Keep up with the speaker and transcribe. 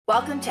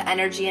Welcome to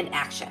Energy in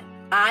Action.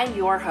 I'm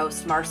your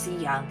host, Marcy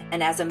Young,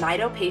 and as a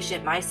Mito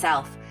patient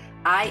myself,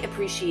 I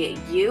appreciate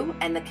you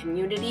and the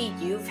community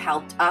you've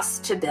helped us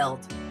to build.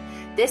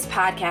 This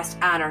podcast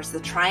honors the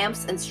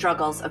triumphs and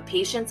struggles of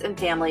patients and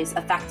families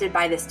affected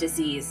by this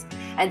disease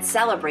and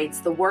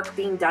celebrates the work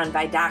being done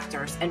by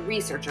doctors and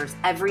researchers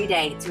every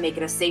day to make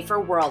it a safer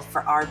world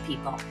for our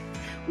people.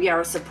 We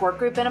are a support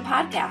group and a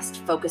podcast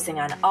focusing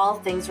on all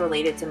things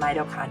related to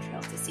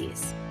mitochondrial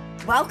disease.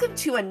 Welcome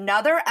to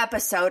another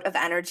episode of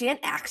Energy in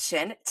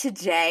Action.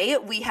 Today,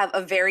 we have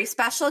a very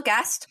special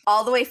guest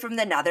all the way from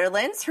the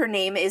Netherlands. Her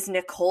name is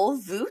Nicole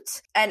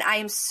Voet, and I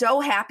am so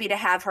happy to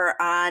have her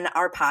on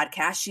our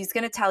podcast. She's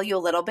going to tell you a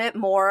little bit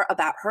more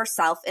about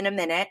herself in a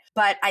minute,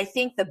 but I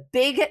think the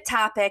big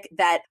topic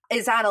that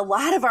is on a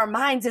lot of our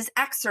minds is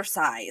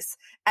exercise.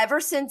 Ever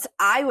since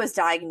I was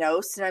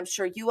diagnosed, and I'm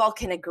sure you all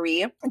can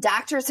agree,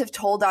 doctors have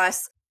told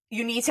us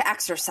you need to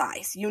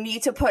exercise. You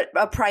need to put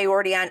a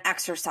priority on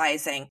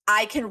exercising.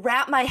 I can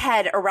wrap my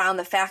head around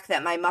the fact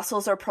that my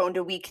muscles are prone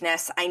to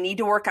weakness. I need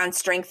to work on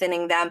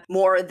strengthening them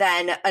more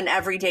than an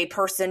everyday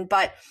person.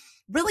 But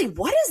really,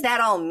 what does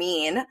that all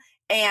mean?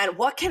 And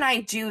what can I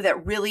do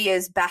that really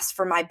is best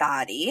for my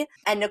body?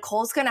 And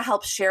Nicole's going to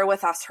help share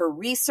with us her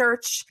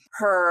research,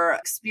 her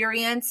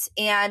experience,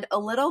 and a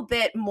little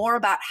bit more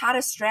about how to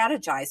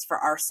strategize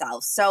for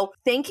ourselves. So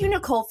thank you,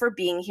 Nicole, for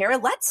being here.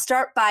 Let's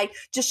start by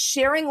just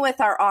sharing with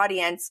our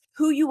audience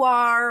who you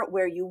are,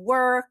 where you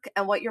work,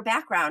 and what your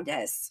background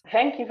is.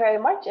 Thank you very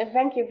much. And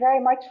thank you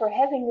very much for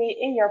having me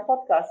in your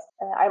podcast.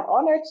 I'm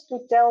honored to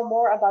tell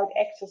more about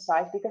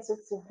exercise because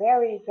it's a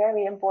very,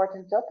 very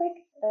important topic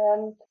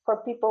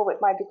for people with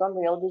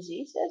mitochondrial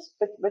diseases.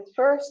 But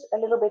first, a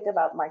little bit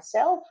about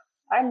myself.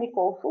 I'm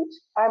Nicole Voet.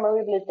 I'm a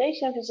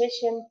rehabilitation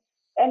physician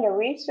and a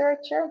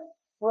researcher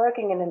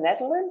working in the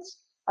Netherlands.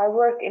 I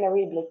work in a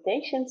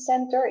rehabilitation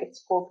center.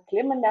 It's called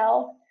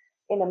Klimmendaal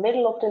in the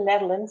middle of the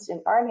Netherlands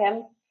in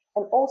Arnhem,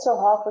 and also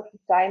half of the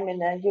time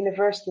in a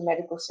university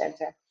medical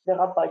center, the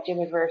Radboud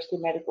University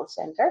Medical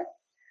Center.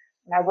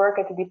 And I work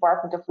at the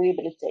Department of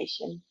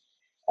Rehabilitation.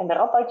 And the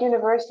Radboud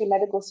University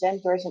Medical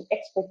Center is an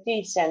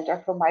expertise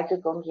center for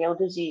mitochondrial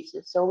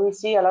diseases. So we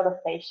see a lot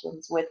of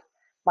patients with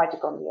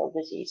mitochondrial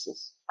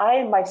diseases.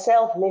 I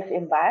myself live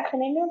in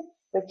Wageningen,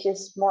 which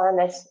is more or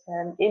less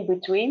in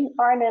between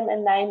Arnhem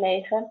and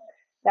Nijmegen.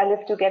 I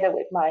live together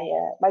with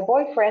my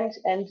boyfriend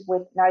and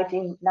with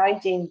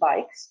 19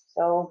 bikes.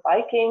 So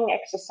biking,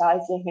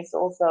 exercising is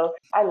also,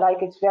 I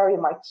like it very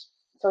much.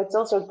 So it's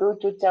also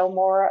good to tell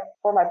more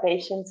for my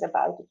patients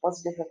about the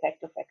positive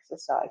effect of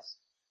exercise.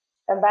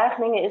 And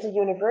Wageningen is a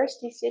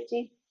university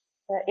city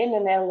in the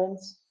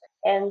Netherlands,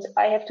 and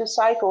I have to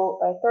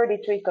cycle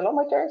 33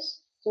 kilometers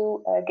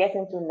to get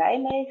into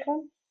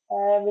Nijmegen.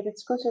 But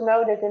it's good to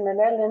know that in the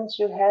Netherlands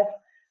you have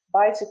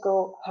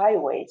bicycle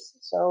highways,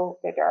 so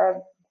there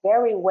are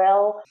very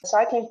well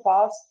cycling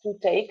paths to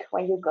take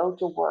when you go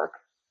to work,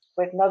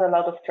 with not a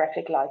lot of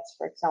traffic lights,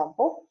 for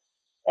example.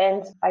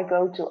 And I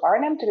go to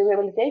Arnhem, to the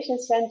rehabilitation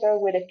center,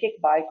 with a kick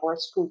bike or a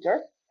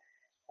scooter,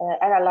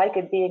 and I like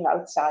it being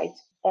outside.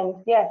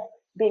 And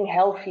being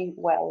healthy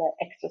while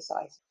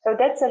exercise. So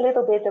that's a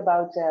little bit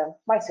about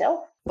myself.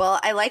 Well,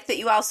 I like that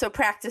you also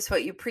practice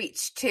what you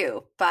preach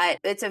too, but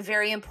it's a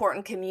very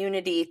important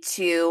community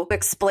to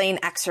explain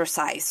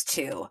exercise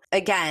to.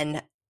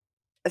 Again,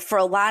 for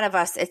a lot of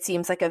us, it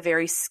seems like a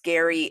very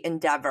scary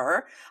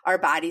endeavor. Our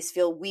bodies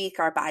feel weak,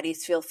 our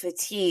bodies feel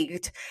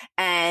fatigued,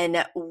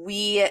 and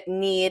we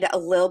need a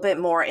little bit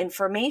more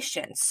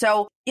information.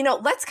 So,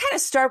 let's kind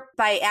of start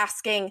by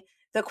asking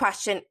the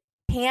question,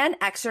 can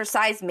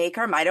exercise make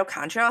our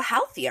mitochondria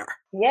healthier?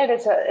 Yeah,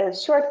 that's a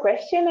short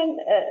question, and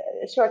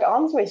a short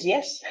answer is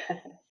yes.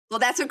 Well,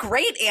 that's a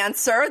great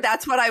answer.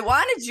 That's what I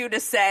wanted you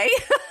to say.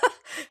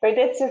 But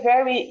it's a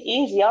very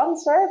easy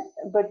answer,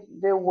 but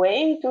the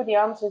way to the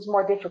answer is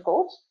more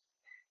difficult.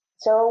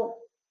 So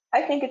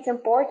I think it's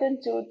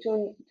important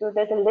to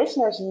let the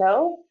listeners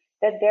know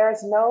that there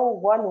is no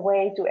one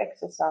way to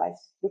exercise,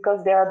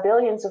 because there are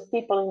billions of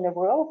people in the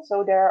world.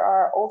 So there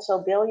are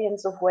also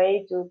billions of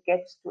ways to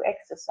get to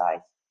exercise.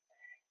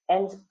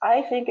 And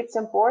I think it's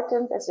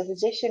important as a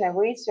physician and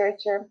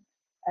researcher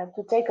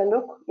to take a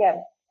look,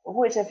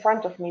 who is in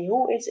front of me?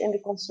 Who is in the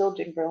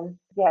consulting room?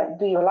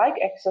 Do you like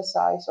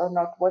exercise or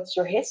not? What's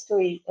your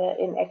history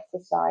in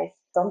exercise?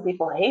 Some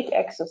people hate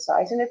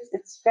exercise, and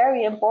it's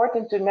very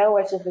important to know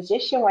as a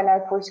physician when I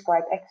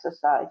prescribe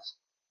exercise.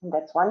 And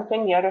that's one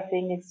thing. The other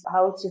thing is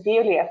how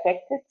severely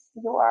affected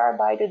you are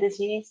by the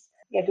disease.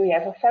 Do you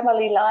have a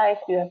family life?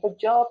 Do you have a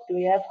job? Do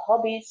you have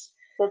hobbies?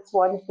 That's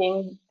one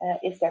thing.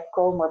 Is there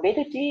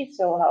comorbidity?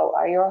 So how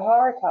are your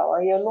heart? How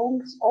are your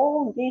lungs?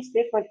 All these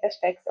different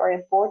aspects are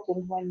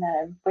important when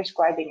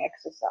prescribing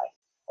exercise.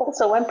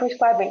 Also, when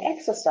prescribing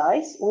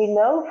exercise, we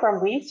know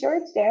from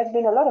research, there has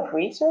been a lot of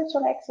research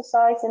on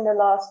exercise in the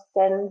last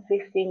 10,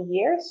 15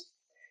 years.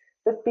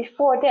 But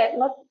before that,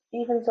 not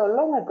even so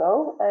long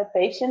ago,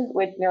 patients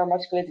with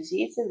neuromuscular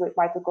diseases, with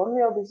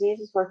mitochondrial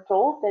diseases, were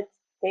told that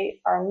they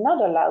are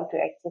not allowed to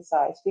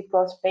exercise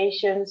because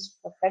patients,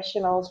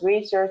 professionals,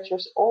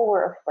 researchers all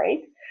were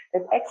afraid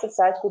that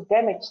exercise could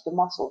damage the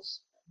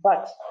muscles.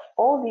 But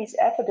all this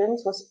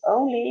evidence was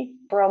only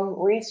from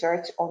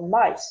research on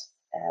mice.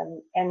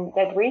 And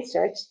that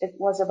research, it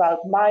was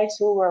about mice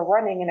who were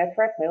running in a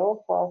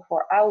treadmill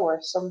for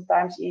hours,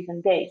 sometimes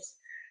even days.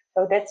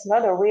 So that's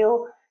not a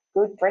real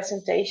good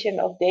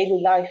presentation of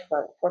daily life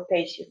for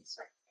patients.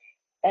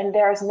 And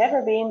there has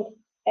never been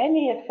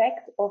any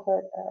effect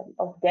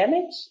of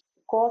damage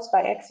caused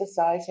by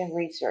exercise in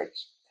research.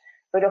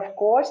 But of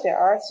course, there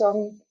are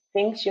some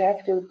things you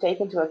have to take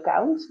into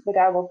account, but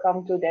I will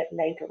come to that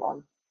later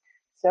on.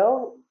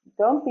 So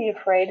don't be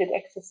afraid that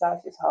exercise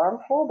is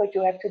harmful, but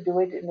you have to do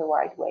it in the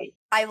right way.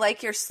 I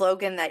like your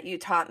slogan that you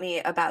taught me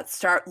about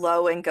start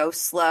low and go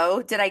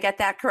slow. Did I get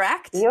that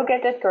correct? You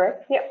get that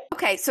correct, yeah.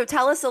 Okay, so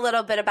tell us a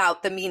little bit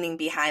about the meaning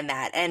behind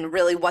that and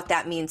really what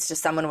that means to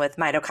someone with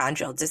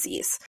mitochondrial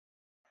disease.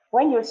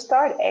 When you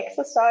start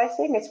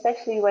exercising,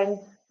 especially when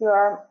you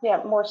are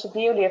more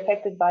severely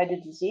affected by the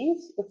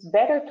disease, it's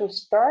better to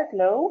start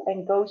low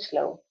and go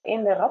slow.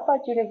 In the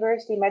Radboud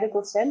University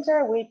Medical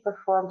Center, we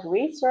performed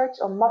research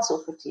on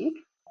muscle fatigue,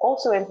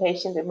 also in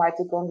patients with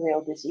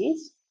mitochondrial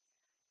disease.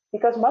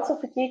 Because muscle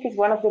fatigue is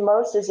one of the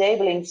most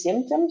disabling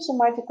symptoms of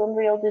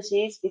mitochondrial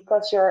disease,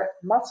 because your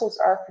muscles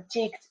are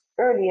fatigued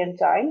early in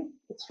time,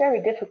 it's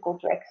very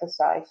difficult to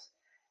exercise.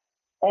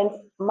 And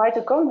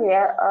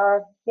mitochondria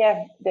are,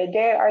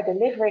 they are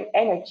delivering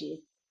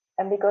energy.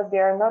 And because they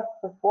are not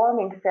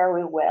performing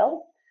very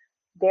well,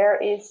 there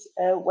is,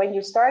 when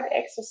you start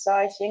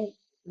exercising,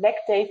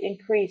 lactate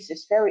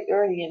increases very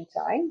early in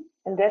time,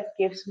 and that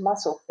gives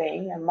muscle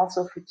pain and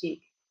muscle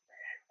fatigue.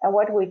 And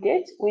what we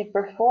did, we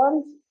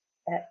performed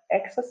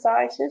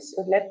exercises,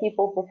 let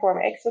people perform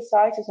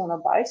exercises on a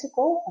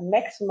bicycle, a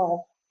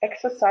maximal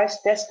exercise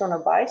test on a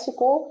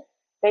bicycle.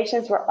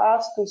 Patients were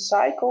asked to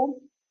cycle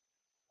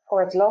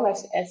for as long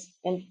as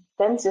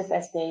intensive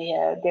as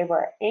they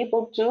were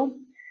able to.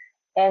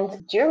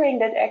 And during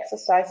that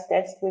exercise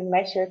test, we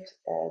measured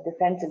the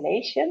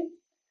ventilation.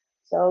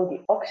 So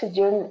the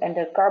oxygen and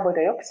the carbon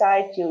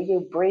dioxide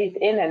you breathe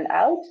in and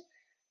out,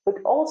 but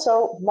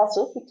also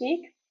muscle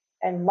fatigue.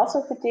 And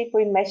muscle fatigue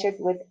we measured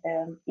with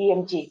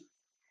EMG.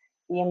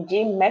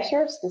 EMG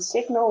measures the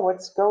signal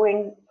what's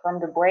going from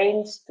the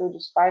brains to the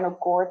spinal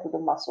cord to the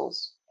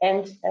muscles.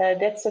 And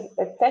that's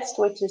a test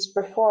which is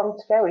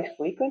performed very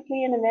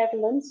frequently in the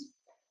Netherlands.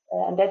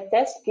 And that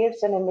test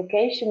gives an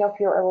indication of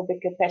your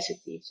aerobic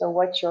capacity. So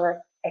what's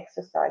your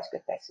exercise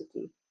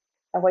capacity?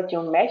 And what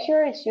you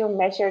measure is you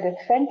measure the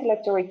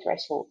ventilatory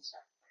thresholds.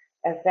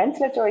 And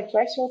ventilatory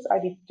thresholds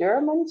are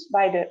determined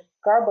by the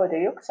carbon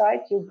dioxide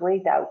you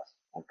breathe out.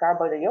 And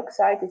carbon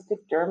dioxide is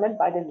determined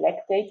by the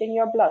lactate in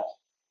your blood.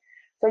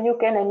 So you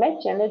can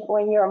imagine that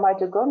when your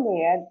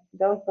mitochondria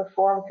don't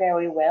perform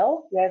very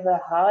well, you have a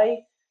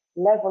high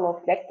level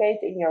of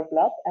lactate in your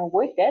blood, and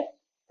with that,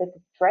 the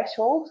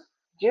threshold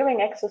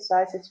during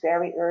exercise is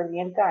very early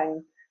in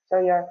time. So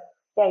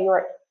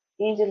you're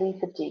easily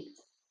fatigued.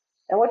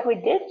 And what we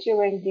did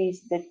during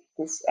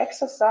this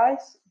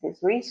exercise, this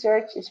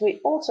research, is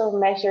we also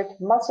measured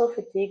muscle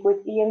fatigue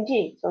with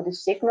EMG. So the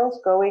signals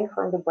going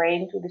from the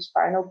brain to the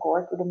spinal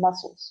cord to the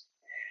muscles.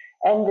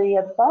 And the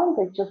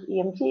advantage of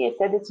EMG is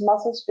that it's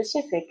muscle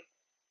specific,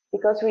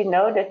 because we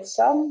know that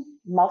some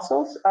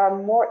muscles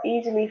are more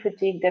easily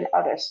fatigued than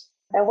others.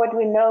 And what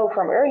we know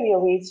from earlier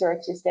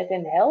research is that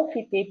in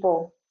healthy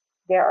people,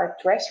 there are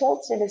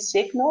thresholds in the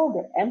signal,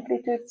 the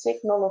amplitude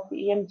signal of the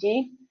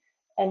EMG,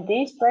 and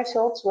these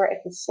thresholds were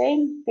at the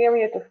same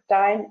period of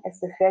time as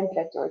the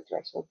ventilatory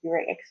threshold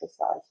during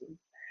exercising.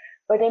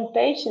 But in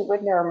patients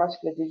with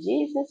neuromuscular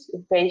diseases,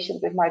 in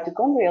patients with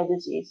mitochondrial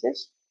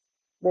diseases,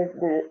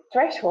 the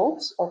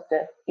thresholds of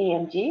the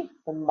EMG,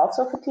 the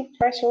muscle fatigue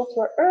thresholds,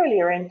 were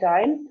earlier in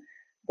time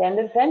than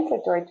the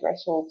ventilatory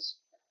thresholds.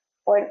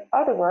 Or in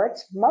other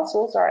words,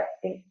 muscles are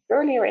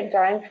earlier in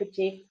time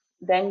fatigued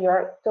than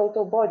your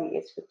total body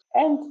is fatigued.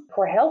 And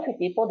for healthy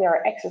people, there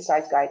are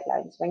exercise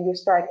guidelines. When you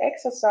start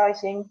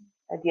exercising,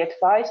 the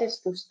advice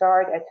is to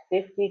start at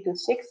 50 to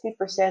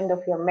 60%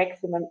 of your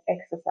maximum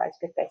exercise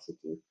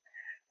capacity.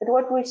 But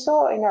what we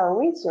saw in our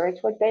research,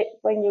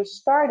 when you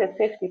start at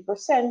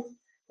 50%,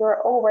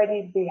 you're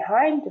already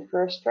behind the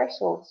first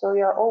threshold. So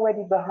you're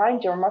already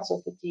behind your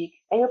muscle fatigue.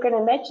 And you can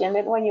imagine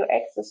that when you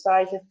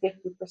exercise at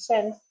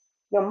 50%,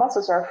 your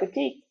muscles are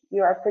fatigued.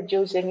 You are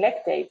producing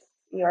lactate.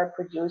 You are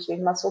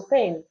producing muscle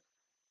pain.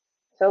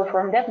 So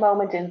from that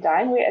moment in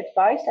time, we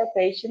advised our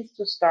patients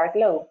to start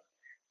low,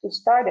 to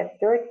start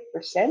at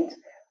 30%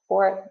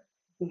 or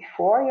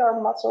before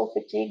your muscle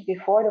fatigue,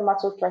 before the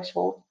muscle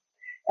threshold,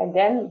 and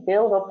then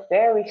build up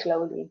very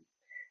slowly.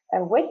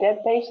 And with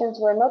that, patients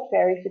were not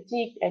very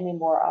fatigued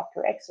anymore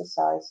after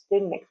exercise,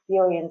 didn't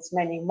experience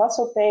many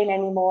muscle pain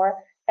anymore,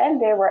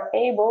 and they were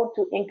able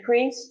to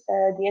increase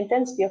the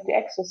intensity of the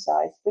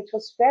exercise, which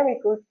was very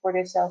good for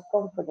their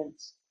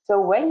self-confidence. So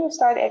when you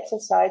start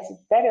exercise,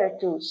 it's better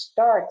to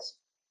start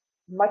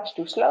much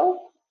too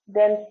slow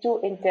than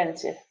too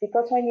intensive,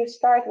 because when you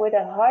start with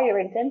a higher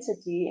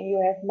intensity and you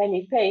have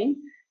many pain,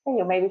 then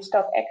you maybe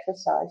stop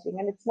exercising,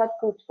 and it's not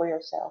good for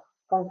your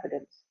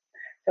self-confidence.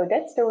 So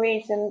that's the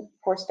reason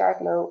for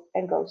start low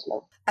and go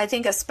slow. I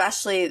think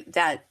especially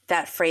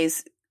that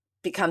phrase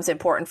becomes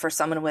important for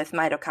someone with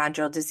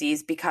mitochondrial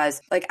disease,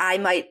 because like I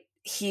might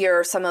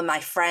hear some of my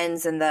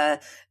friends and the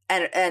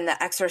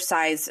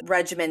exercise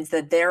regimens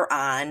that they're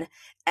on,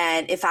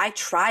 and if I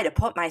try to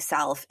put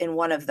myself in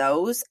one of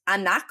those,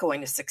 I'm not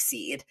going to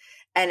succeed,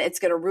 and it's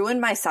going to ruin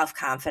my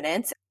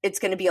self-confidence. It's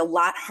going to be a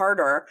lot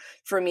harder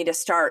for me to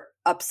start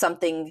up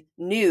something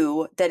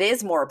new that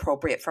is more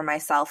appropriate for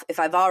myself if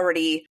I've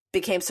already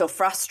became so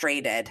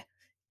frustrated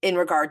in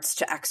regards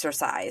to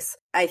exercise.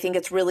 I think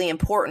it's really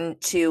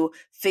important to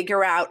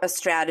figure out a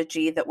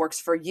strategy that works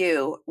for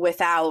you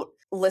without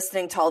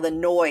listening to all the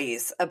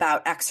noise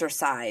about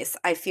exercise.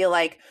 I feel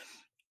like,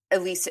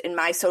 at least in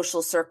my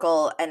social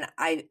circle, and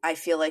I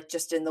feel like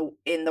just in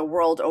the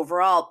world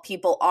overall,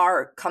 people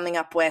are coming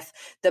up with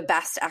the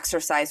best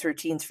exercise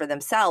routines for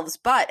themselves.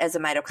 But as a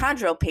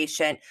mitochondrial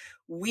patient,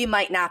 we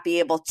might not be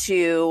able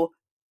to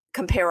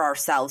compare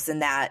ourselves in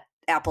that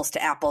apples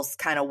to apples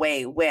kind of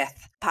way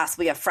with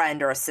possibly a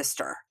friend or a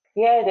sister.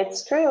 Yeah,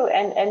 that's true.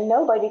 And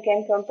nobody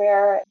can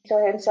compare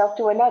himself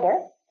to another.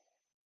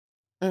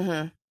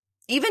 Mm-hmm.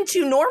 Even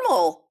to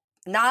normal,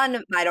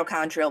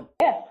 non-mitochondrial.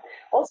 Yeah.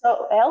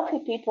 Also, healthy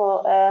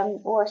people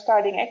who are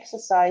starting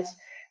exercise,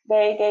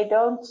 they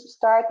don't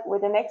start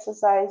with an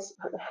exercise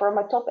from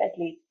a top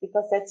athlete,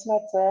 because that's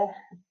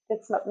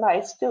not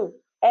nice too.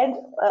 And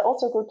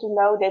also good to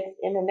know that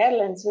in the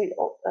Netherlands we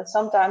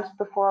sometimes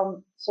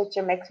perform such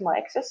a maximal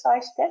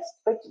exercise test,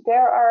 but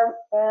there are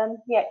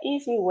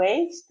easy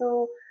ways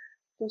to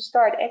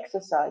start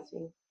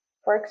exercising.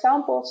 For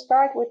example,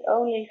 start with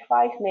only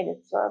 5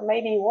 minutes or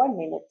maybe 1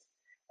 minute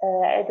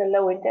at a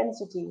low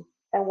intensity.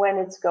 And when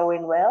it's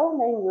going well,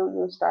 then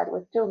you start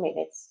with 2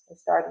 minutes. You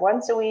start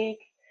once a week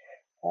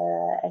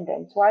and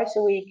then twice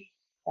a week.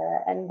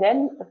 And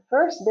then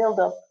first build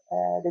up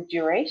the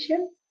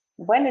duration.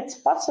 When it's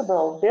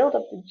possible, build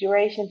up the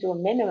duration to a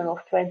minimum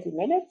of 20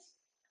 minutes.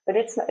 But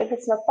if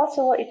it's not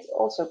possible, it's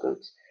also good.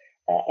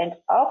 And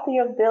after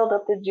you've built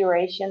up the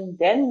duration,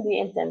 then the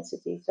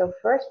intensity. So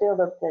first build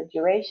up the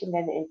duration,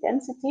 then the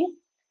intensity.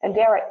 And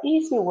there are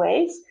easy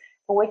ways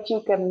in which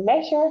you can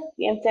measure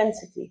the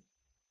intensity.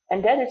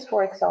 And that is,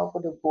 for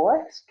example, the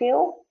Borg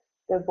scale.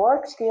 The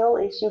Borg scale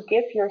is you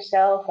give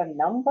yourself a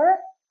number.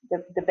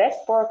 The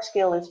best Borg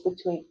scale is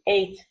between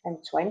 8 and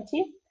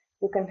 20.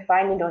 You can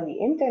find it on the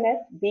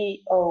internet,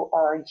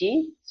 BORG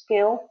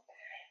scale.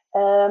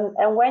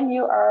 And when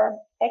you are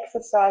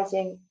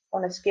exercising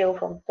on a scale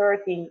from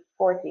 13,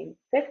 14,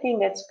 15,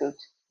 that's good.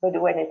 But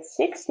when it's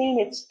 16,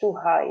 it's too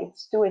high,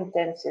 it's too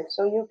intensive.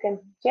 So you can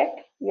check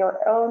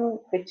your own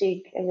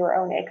fatigue and your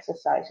own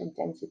exercise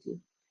intensity.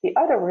 The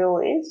other rule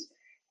is,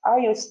 are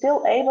you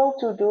still able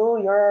to do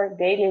your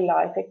daily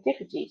life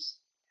activities?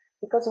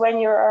 Because when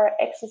you are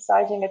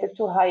exercising at a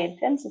too high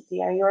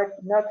intensity and you're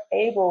not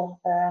able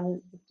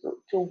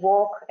to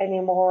walk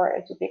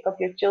anymore, to pick up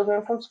your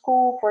children from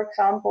school, for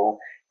example,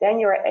 then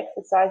you're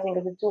exercising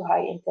at a too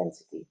high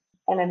intensity.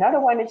 And another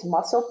one is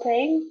muscle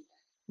pain.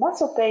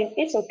 Muscle pain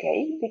is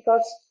okay,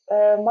 because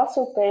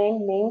muscle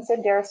pain means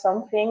that there's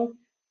something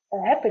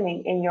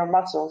happening in your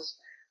muscles.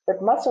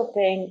 But muscle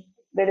pain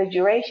with a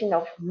duration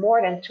of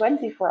more than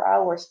 24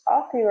 hours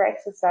after your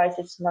exercise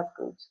is not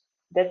good.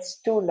 That's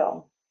too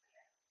long.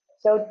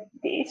 So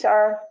these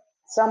are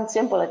some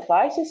simple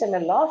advices. And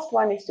the last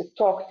one is the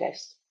talk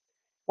test.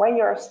 When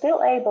you're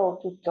still able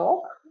to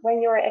talk,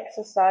 when you're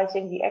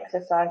exercising, the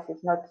exercise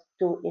is not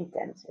too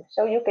intensive.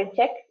 So you can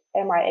check,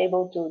 am I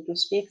able to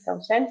speak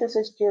some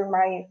sentences during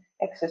my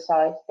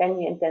exercise? Then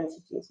the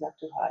intensity is not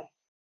too high.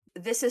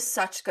 This is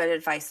such good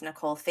advice,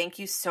 Nicole. Thank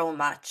you so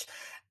much.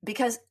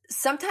 Because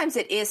sometimes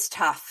it is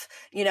tough.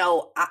 You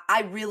know,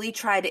 I really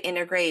try to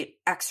integrate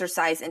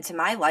exercise into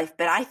my life,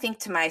 but I think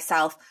to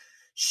myself,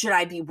 should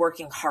I be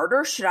working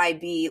harder? Should I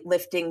be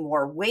lifting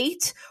more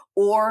weight?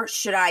 Or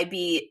should I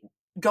be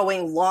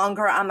going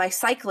longer on my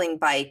cycling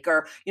bike,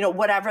 or, you know,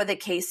 whatever the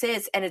case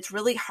is? And it's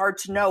really hard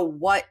to know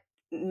what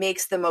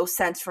makes the most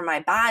sense for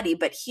my body.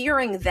 But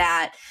hearing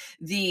that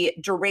the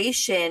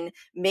duration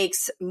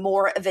makes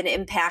more of an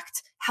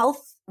impact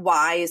health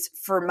wise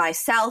for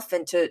myself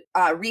and to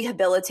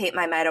rehabilitate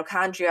my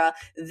mitochondria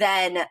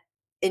than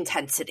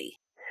intensity.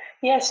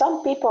 Yeah,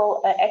 some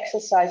people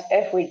exercise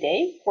every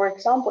day. For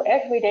example,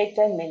 every day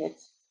 10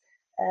 minutes.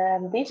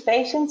 These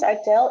patients, I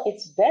tell,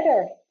 it's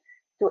better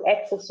to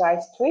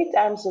exercise 3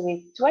 times a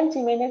week,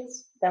 20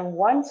 minutes, than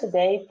once a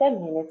day,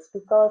 10 minutes,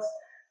 because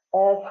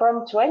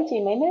from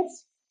 20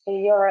 minutes,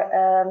 your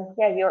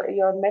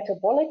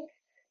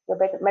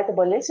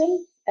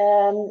metabolism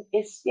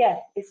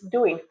is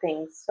doing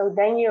things. So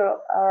then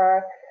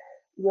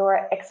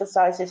your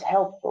exercise is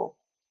helpful.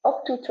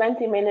 Up to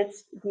 20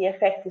 minutes, the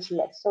effect is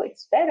less. So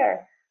it's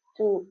better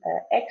to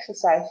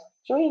exercise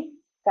 3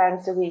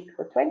 times a week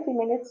for 20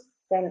 minutes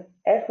than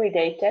every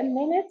day 10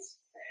 minutes.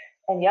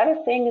 And the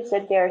other thing is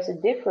that there is a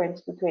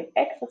difference between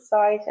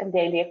exercise and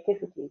daily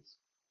activities.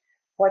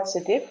 What's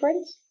the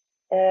difference?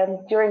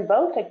 During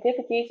both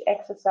activities,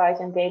 exercise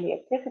and daily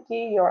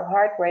activity, your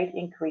heart rate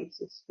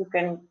increases. You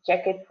can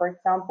check it, for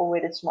example,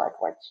 with a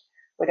smartwatch,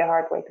 with a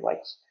heart rate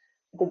watch.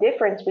 The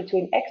difference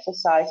between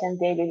exercise and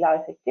daily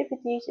life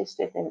activities is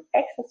that in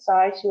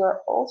exercise,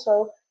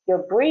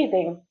 your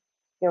breathing,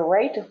 your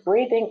rate of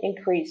breathing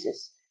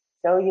increases.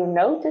 So you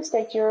notice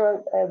that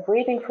your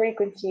breathing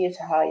frequency is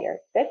higher.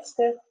 That's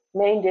the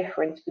main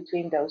difference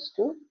between those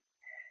two.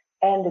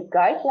 And the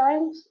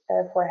guidelines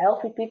for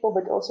healthy people,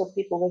 but also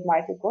people with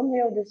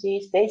mitochondrial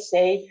disease, they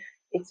say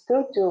it's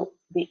good to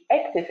be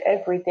active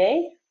every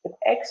day, but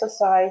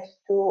exercise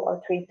 2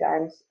 or 3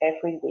 times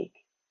every week.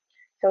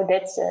 So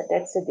that's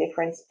the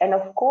difference. And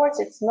of course,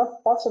 it's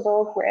not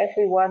possible for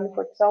everyone,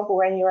 for example,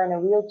 when you're in a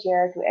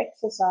wheelchair, to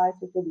exercise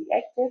or to be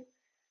active.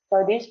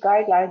 So these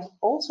guidelines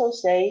also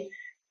say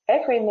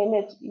every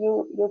minute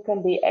you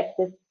can be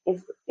active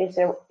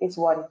is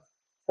one.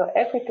 So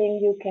everything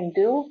you can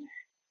do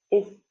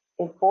is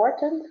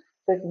important,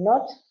 but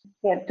not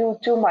do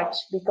too much,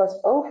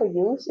 because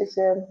overuse is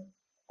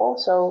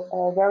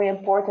also very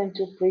important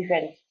to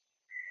prevent.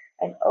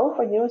 And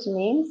overuse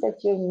means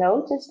that you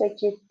notice that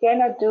you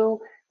cannot do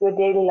your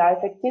daily life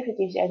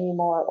activities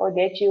anymore, or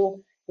that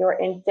your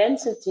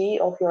intensity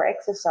of your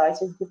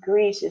exercises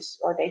decreases,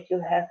 or that you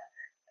have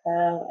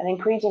an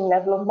increasing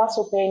level of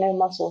muscle pain and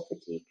muscle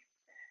fatigue.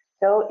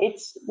 So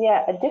it's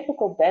a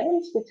difficult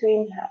balance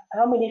between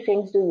how many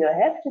things do you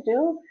have to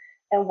do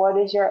and what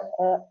is your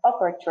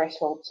upper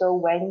threshold. So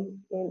when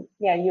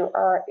you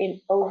are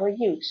in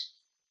overuse,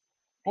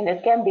 and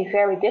it can be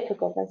very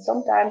difficult and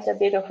sometimes a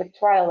bit of a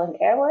trial and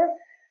error.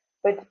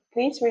 But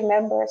please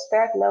remember,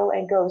 start low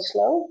and go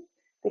slow,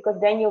 because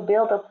then you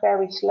build up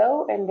very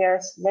slow and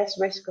there's less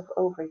risk of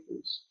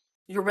overuse.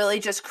 You're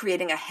really just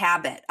creating a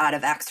habit out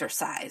of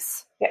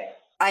exercise. Yeah.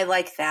 I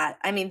like that.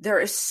 I mean, there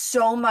is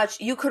so much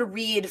you could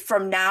read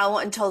from now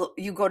until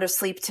you go to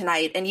sleep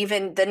tonight and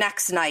even the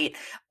next night,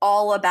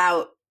 all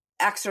about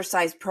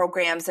exercise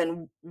programs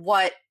and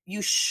what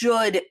you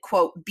should,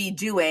 quote, be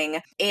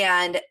doing.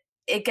 And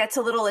it gets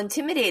a little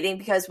intimidating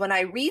because when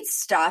I read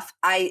stuff,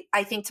 I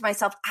think to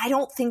myself, I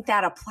don't think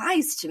that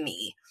applies to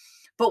me.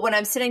 But when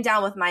I'm sitting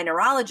down with my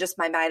neurologist,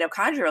 my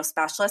mitochondrial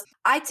specialist,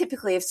 I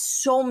typically have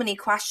so many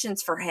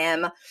questions for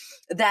him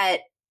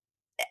that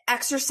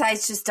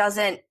exercise just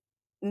doesn't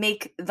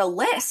make the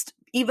list,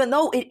 even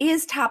though it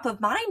is top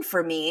of mind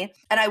for me.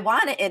 And I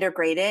want to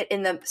integrate it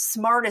in the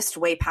smartest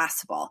way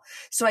possible.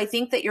 So I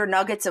think that your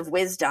nuggets of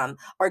wisdom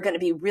are going to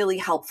be really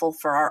helpful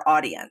for our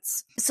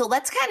audience. So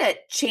let's kind of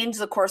change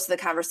the course of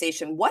the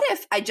conversation. What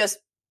if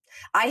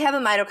I have a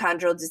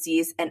mitochondrial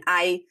disease and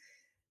I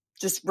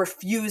just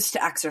refuse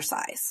to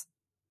exercise?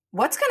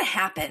 What's going to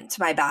happen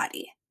to my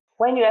body?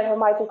 When you have a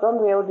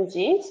mitochondrial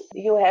disease,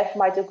 you have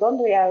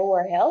mitochondria who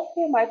are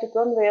healthy,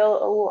 mitochondria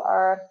who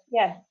are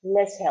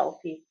less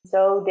healthy.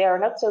 So they are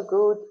not so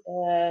good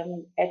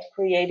at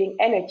creating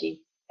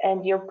energy,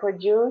 and you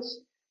produce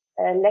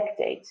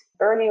lactate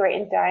earlier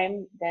in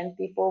time than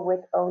people with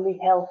only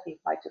healthy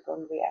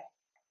mitochondria.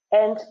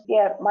 And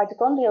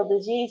mitochondrial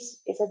disease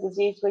is a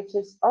disease which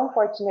is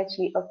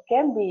unfortunately or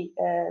can be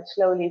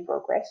slowly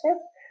progressive.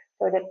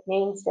 So that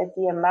means that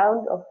the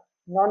amount of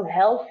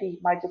non-healthy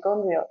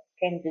mitochondria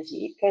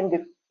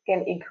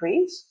can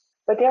increase.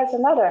 But there's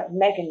another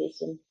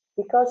mechanism,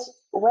 because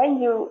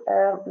when your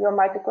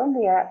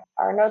mitochondria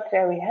are not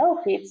very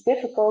healthy, it's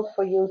difficult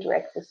for you to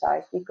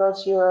exercise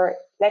because your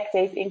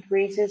lactate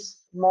increases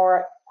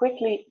more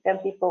quickly than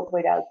people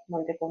without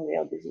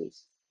mitochondrial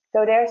disease.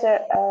 So there's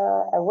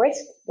a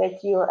risk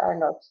that you are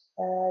not,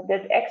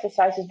 that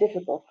exercise is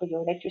difficult for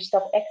you, that you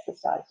stop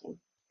exercising.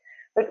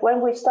 But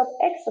when we stop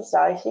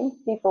exercising,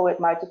 people with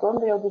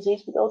mitochondrial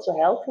disease, but also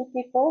healthy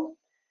people,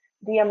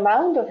 the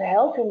amount of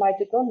healthy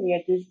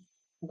mitochondria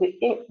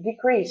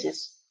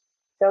decreases.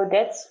 So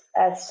that's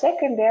a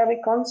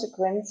secondary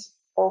consequence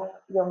of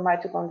your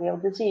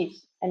mitochondrial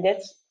disease. And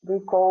that's we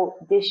call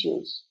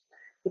disuse,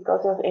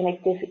 because of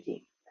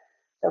inactivity.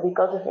 So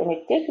because of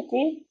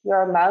inactivity,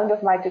 your amount of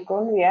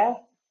mitochondria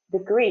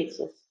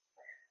decreases.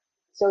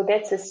 So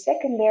that's a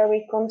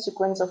secondary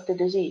consequence of the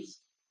disease.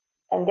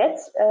 And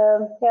that's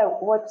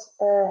what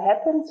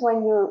happens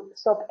when you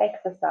stop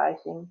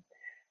exercising.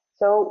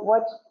 So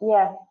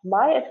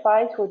my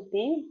advice would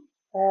be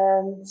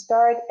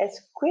start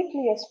as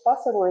quickly as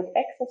possible with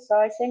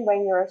exercising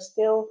when you're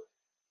still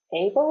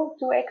able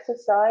to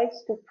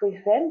exercise, to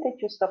prevent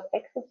that you stop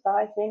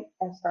exercising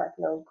and start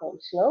low, go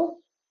slow.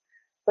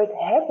 But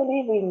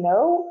happily, we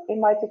know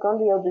in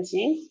mitochondrial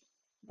disease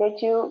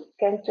that you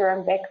can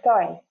turn back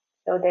time,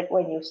 so that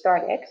when you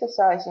start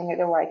exercising at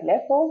the right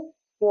level,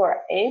 you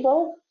are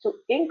able to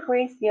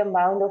increase the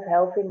amount of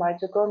healthy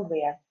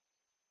mitochondria.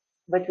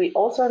 But we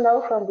also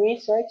know from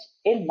research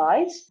in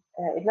mice,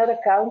 it not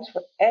accounts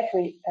for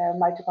every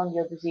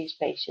mitochondrial disease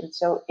patient.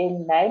 So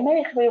in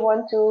Nijmegen, we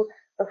want to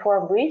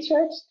perform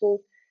research to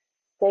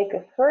take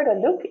a further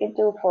look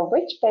into for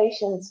which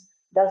patients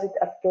does it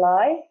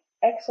apply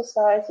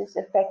exercise is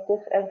effective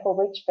and for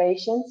which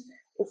patients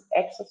is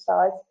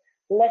exercise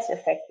less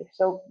effective,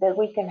 so that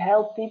we can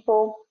help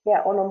people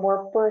on a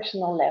more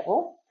personal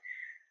level.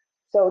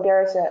 So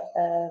there's a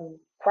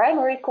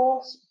primary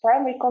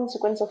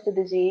consequence of the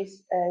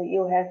disease.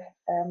 You have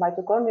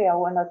mitochondria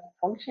who are not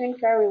functioning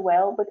very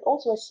well, but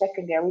also a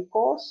secondary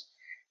cause.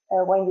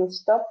 When you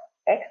stop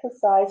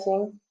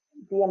exercising,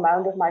 the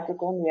amount of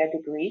mitochondria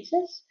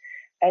decreases.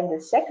 And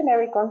the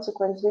secondary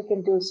consequence, we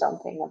can do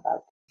something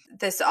about.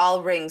 This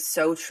all rings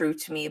so true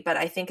to me, but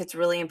I think it's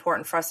really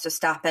important for us to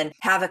stop and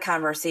have a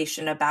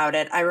conversation about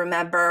it. I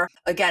remember,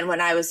 again,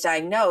 when I was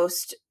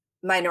diagnosed,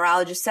 my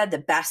neurologist said the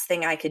best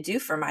thing I could do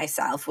for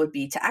myself would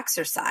be to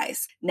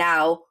exercise.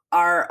 Now,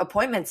 our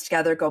appointments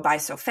together go by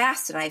so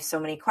fast and I have so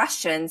many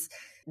questions.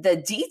 The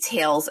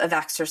details of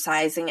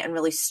exercising and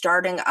really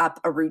starting up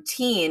a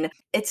routine,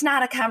 it's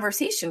not a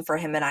conversation for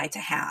him and I to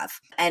have.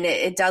 And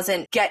it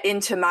doesn't get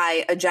into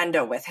my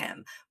agenda with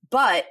him.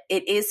 But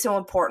it is so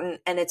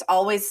important. And it's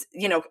always,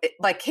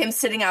 like him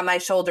sitting on my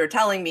shoulder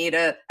telling me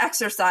to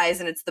exercise,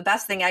 and it's the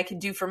best thing I can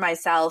do for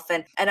myself.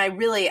 And I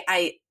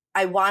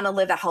want to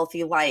live a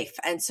healthy life.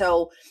 And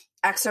so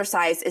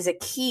exercise is a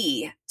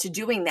key to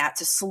doing that,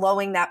 to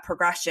slowing that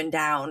progression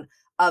down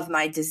of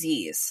my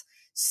disease.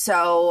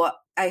 So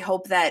I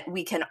hope that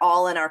we can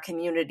all in our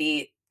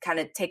community kind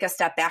of take a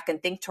step back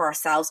and think to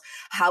ourselves,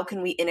 how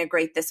can we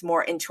integrate this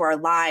more into our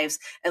lives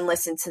and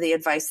listen to the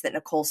advice that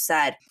Nicole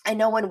said? I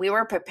know when we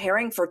were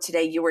preparing for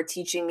today, you were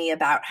teaching me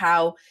about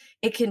how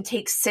it can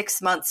take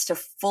 6 months to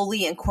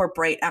fully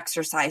incorporate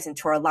exercise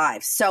into our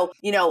lives. So,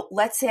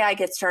 let's say I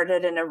get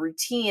started in a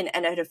routine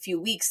and in a few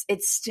weeks,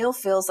 it still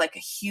feels like a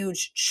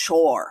huge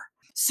chore.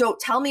 So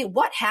tell me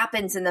what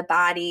happens in the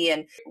body,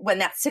 and when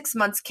that 6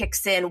 months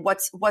kicks in,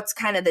 what's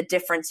kind of the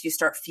difference you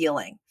start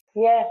feeling?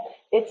 Yeah,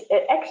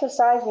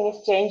 exercising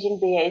is changing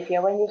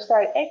behavior. When you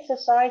start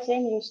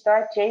exercising, you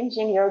start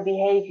changing your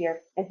behavior.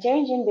 And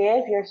changing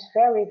behavior is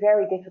very,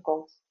 very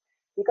difficult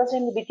because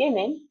in the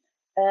beginning,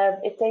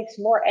 it takes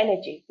more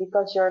energy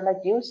because you're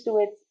not used to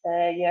it.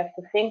 You have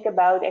to think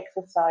about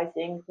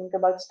exercising, think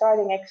about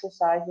starting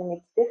exercising.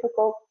 It's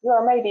difficult. You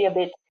are maybe a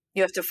bit.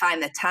 You have to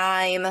find the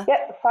time.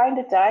 Yeah, find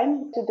the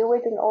time to do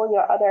it in all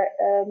your other,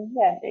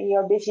 in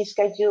your busy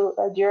schedule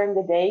during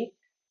the day.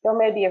 You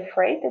may be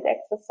afraid that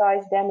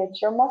exercise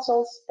damage your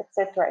muscles,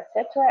 etc.,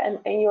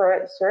 and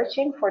you're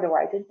searching for the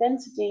right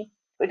intensity.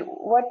 But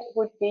what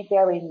would be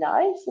very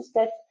nice is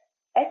that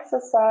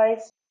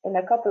exercise in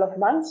a couple of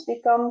months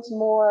becomes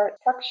more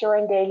structure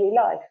in daily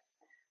life,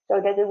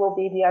 so that it will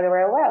be the other way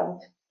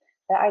around.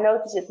 I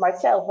notice it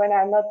myself when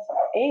I'm not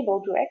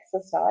able to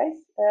exercise.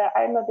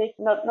 I'm a bit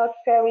not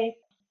very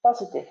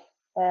positive.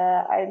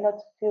 I not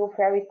feel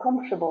very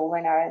comfortable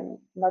when I'm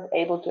not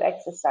able to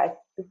exercise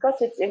because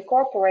it's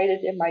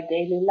incorporated in my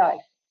daily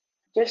life.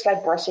 Just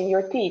like brushing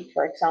your teeth,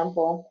 for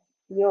example.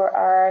 You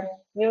are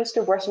used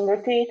to brushing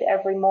your teeth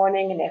every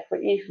morning and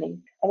every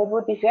evening. And it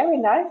would be very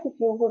nice if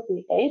you would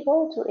be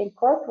able to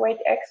incorporate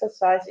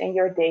exercise in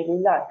your daily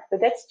life.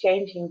 But that's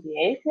changing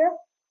behavior.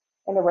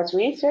 And there was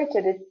research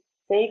that it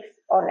takes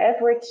on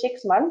average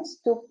 6 months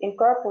to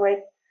incorporate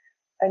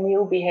a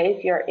new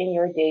behavior in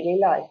your daily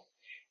life.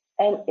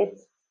 And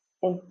it's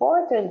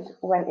important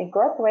when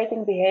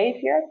incorporating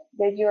behavior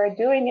that you are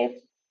doing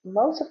it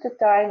most of the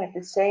time at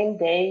the same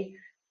day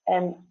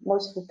and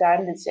most of the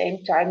time the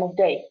same time of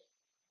day,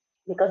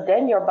 because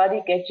then your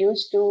body gets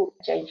used to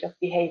change of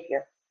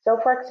behavior. So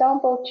for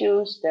example,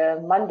 choose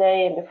the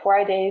Monday and the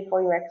Friday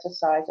for your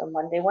exercise, on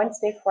Monday,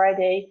 Wednesday,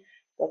 Friday.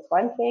 That's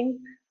one thing.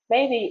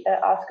 Maybe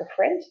ask a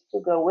friend to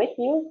go with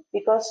you,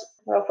 because,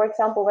 for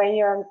example, when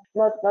you're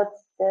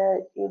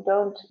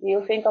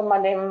you think on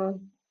Monday,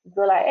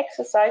 will I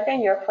exercise?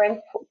 And your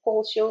friend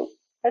calls you,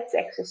 let's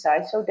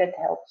exercise. So that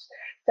helps.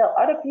 Tell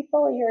other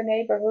people in your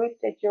neighborhood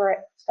that you're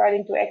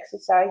starting to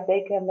exercise.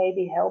 They can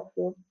maybe help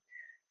you.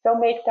 So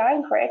make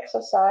time for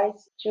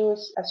exercise.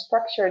 Choose a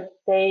structured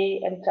day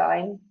and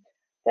time.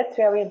 That's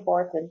very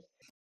important.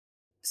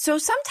 So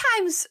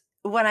sometimes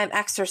when I'm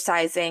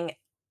exercising,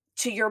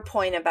 to your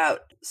point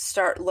about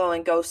start low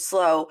and go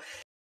slow,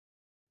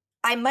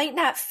 I might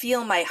not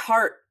feel my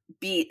heart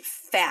beat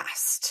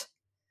fast.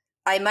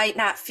 I might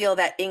not feel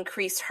that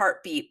increased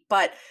heartbeat,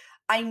 but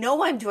I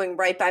know I'm doing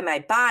right by my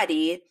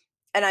body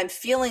and I'm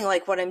feeling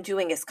like what I'm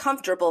doing is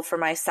comfortable for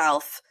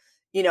myself,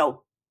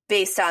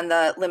 based on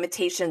the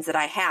limitations that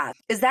I have.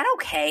 Is that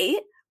okay?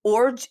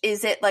 Or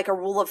is it like a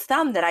rule of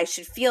thumb that I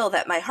should feel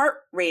that my heart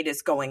rate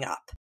is going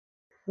up?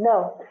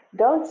 No,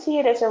 don't see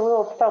it as a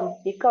rule of thumb,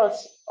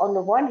 because on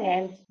the one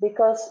hand,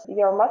 because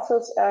your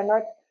muscles have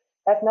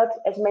not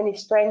as many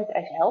strength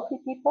as healthy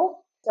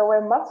people. So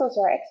when muscles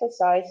are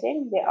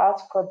exercising, they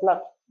ask for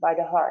blood by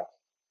the heart.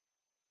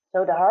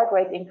 So the heart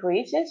rate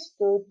increases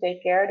to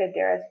take care that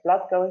there is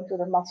blood going to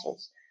the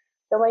muscles.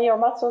 So when your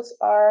muscles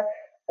are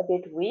a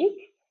bit weak,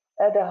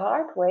 the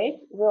heart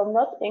rate will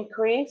not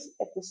increase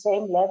at the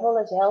same level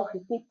as healthy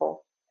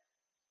people.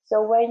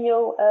 So when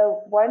you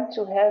want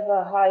to have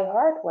a high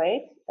heart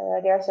rate,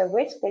 there's a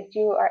risk that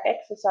you are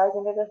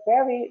exercising at a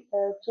very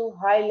too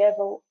high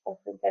level of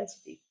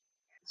intensity.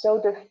 So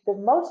the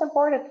most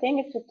important thing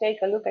is to take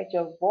a look at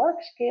your work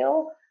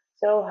scale.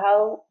 So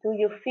how do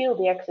you feel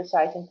the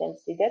exercise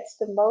intensity? That's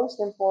the most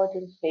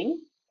important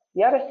thing.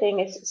 The other thing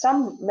is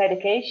some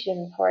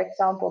medication, for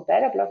example,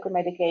 beta blocker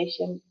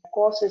medication,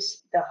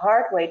 causes the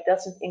heart rate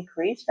doesn't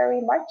increase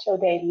very much, so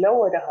they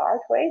lower the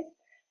heart rate.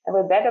 And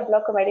with beta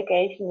blocker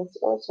medication, it's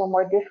also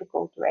more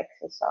difficult to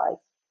exercise.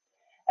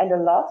 And the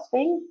last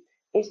thing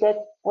is that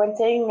when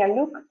taking a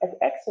look at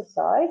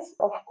exercise,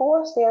 of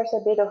course, there's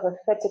a bit of a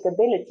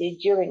fatigability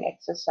during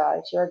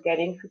exercise. You're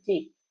getting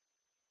fatigued.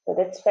 So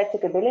that's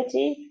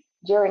fatigability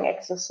during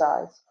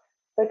exercise.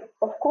 But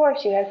of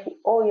course, you have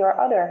all your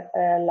other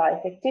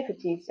life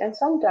activities, and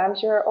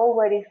sometimes you're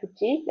already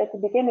fatigued at the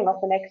beginning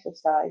of an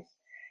exercise.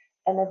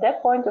 And at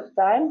that point of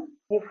time,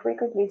 you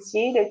frequently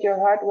see that your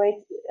heart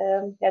rate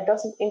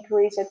doesn't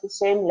increase at the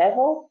same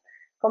level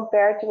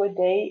compared to a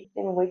day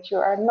in which you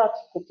are not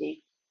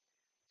fatigued.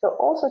 So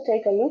also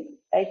take a look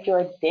at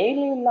your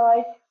daily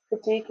life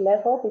fatigue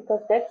level,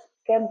 because that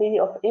can be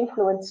of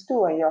influence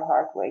too on your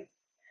heart rate.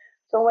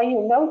 So when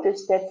you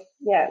notice that,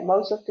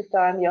 most of the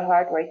time your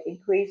heart rate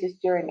increases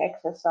during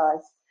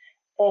exercise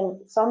and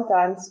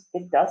sometimes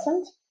it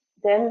doesn't,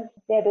 then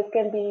that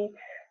can be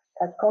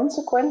a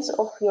consequence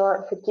of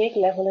your fatigue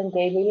level in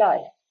daily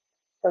life.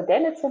 So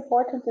then it's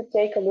important to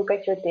take a look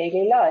at your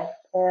daily life.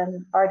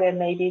 Are there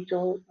maybe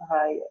too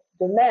high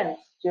demands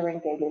during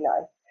daily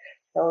life?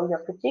 So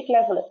your fatigue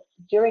level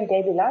during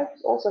daily life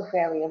is also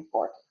very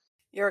important.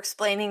 You're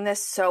explaining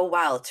this so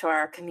well to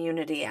our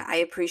community. I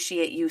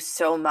appreciate you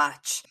so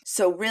much.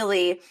 So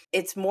really,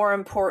 it's more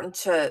important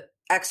to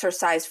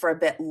exercise for a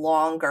bit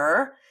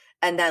longer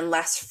and then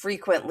less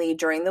frequently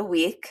during the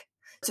week,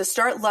 to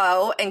start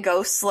low and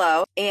go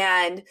slow,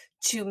 and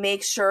to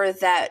make sure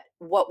that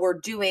what we're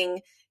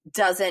doing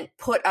doesn't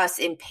put us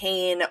in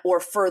pain or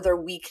further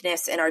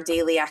weakness in our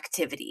daily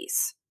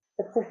activities.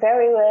 It's a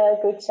very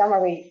good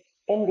summary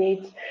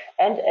indeed.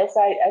 And as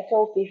I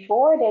told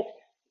before, that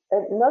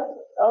not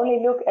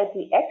only look at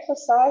the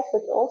exercise,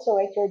 but also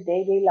at your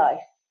daily life.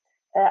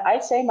 I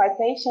say my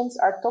patients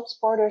are top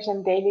sporters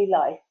in daily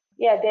life.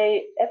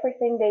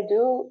 Everything they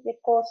do, it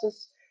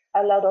causes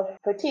a lot of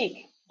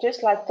fatigue,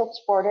 just like top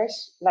sporters,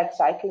 like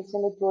cyclists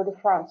in the Tour de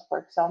France, for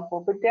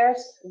example. But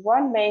there's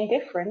one main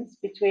difference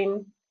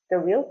between the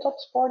real top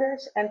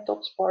sporters and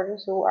top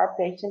sporters who are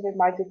patients with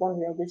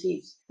mitochondrial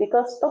disease.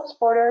 Because top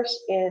sporters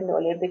in the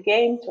Olympic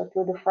Games or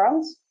Tour de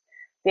France,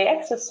 they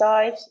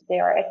exercise, they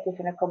are active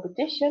in a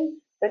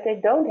competition, but they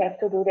don't have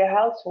to do their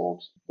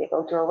household. They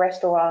go to a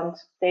restaurant,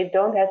 they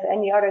don't have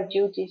any other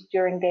duties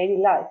during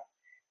daily life.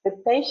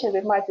 But patients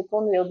with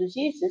mitochondrial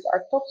diseases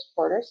are top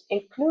sporters,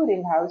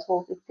 including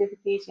household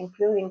activities,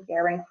 including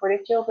caring for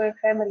their children,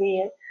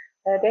 family,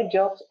 their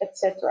jobs,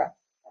 etc.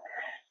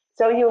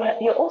 So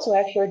you also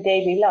have your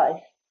daily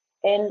life,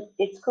 and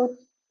it's good,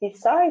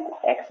 besides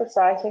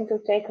exercising, to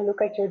take a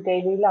look at your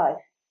daily life.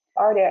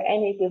 Are there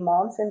any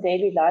demands in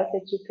daily life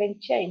that you can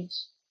change?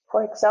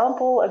 For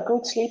example, a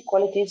good sleep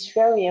quality is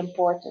very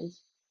important,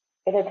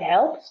 and it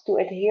helps to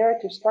adhere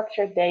to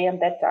structured day and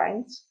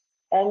bedtimes,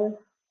 and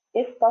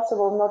if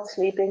possible, not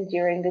sleeping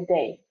during the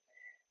day.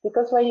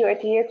 Because when you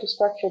adhere to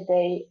structured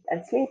day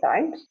and sleep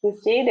times, you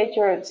see that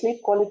your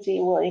sleep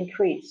quality will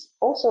increase.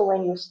 Also,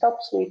 when you stop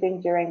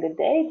sleeping during the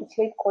day, the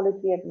sleep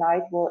quality at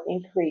night will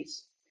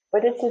increase.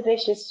 But it's a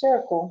vicious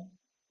circle.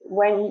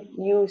 When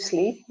you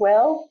sleep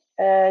well,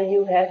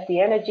 you have the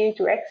energy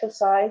to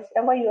exercise,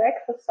 and when you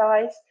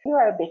exercise, you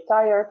are a bit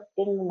tired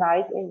in the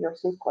night and your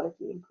sleep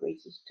quality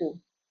increases too.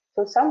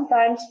 So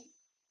sometimes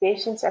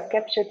patients are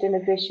captured in a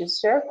vicious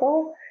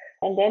circle,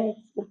 and then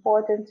it's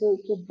important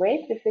to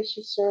break the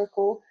vicious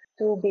circle,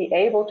 to be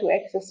able to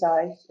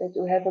exercise,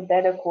 to have a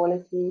better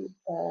quality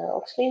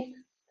of sleep.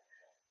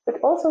 But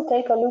also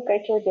take a look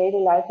at your daily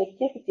life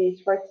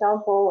activities. For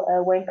example,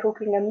 when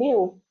cooking a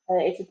meal,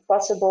 is it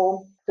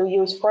possible to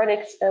use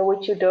products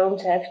which you don't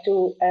have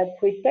to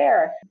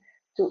prepare?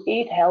 To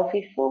eat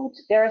healthy food.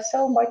 There is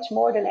so much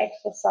more than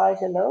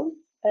exercise alone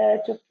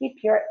to keep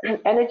your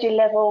energy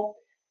level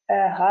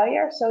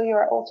higher, so you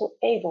are also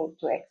able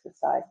to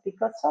exercise,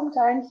 because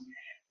sometimes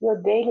your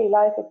daily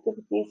life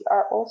activities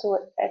are also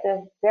at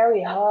a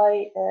very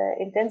high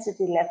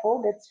intensity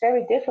level. That's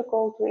very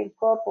difficult to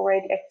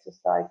incorporate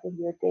exercise in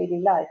your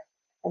daily life.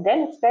 And then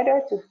it's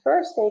better to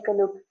first take a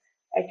look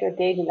at your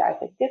daily life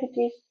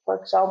activities, for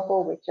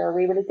example, with your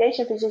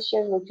rehabilitation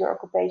physician, with your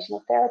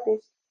occupational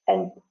therapist,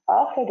 and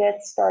after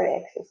that, start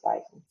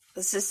exercising.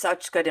 This is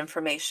such good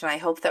information. I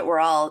hope that we're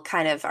all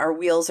our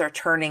wheels are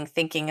turning,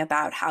 thinking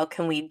about how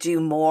can we do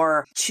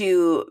more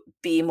to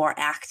be more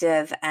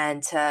active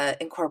and to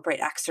incorporate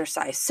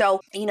exercise. So,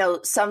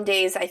 some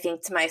days I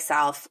think to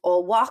myself, a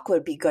walk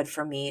would be good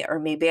for me, or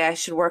maybe I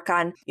should work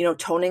on,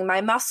 toning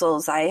my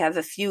muscles. I have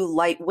a few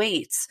light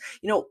weights.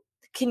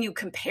 Can you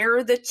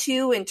compare the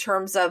two in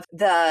terms of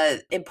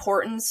the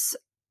importance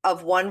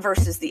of one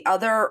versus the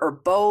other, or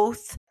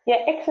both? Yeah,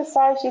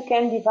 exercise, you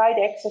can divide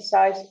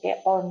exercise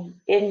on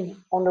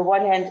the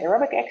one hand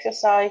aerobic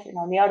exercise, and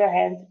on the other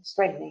hand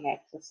strengthening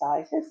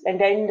exercises. And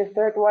then the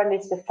third one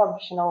is the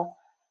functional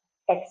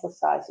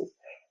exercises.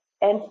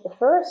 And the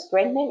first,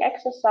 strengthening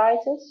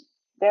exercises,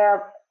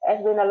 there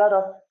has been a lot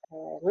of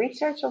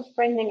research on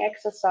strengthening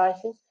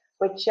exercises,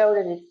 which show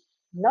that it's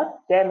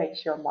not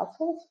damage your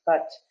muscles,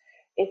 but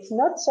it's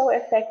not so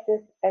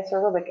effective as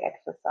aerobic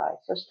exercise.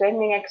 So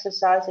strengthening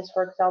exercises,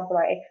 for example,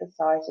 are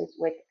exercises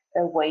with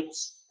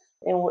weights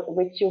in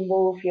which you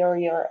move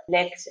your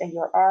legs and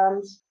your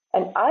arms.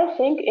 And I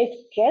think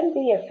it can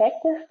be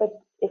effective, but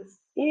it's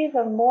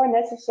even more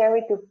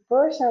necessary to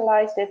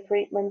personalize that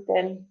treatment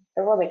than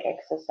aerobic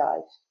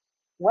exercise.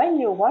 When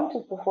you want to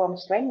perform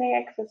strengthening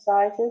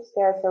exercises,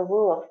 there's a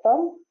rule of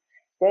thumb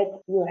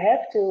that you have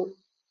to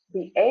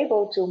be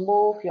able to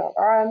move your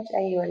arms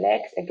and your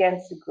legs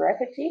against the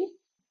gravity.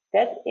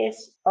 That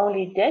is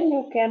only then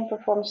you can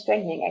perform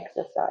strengthening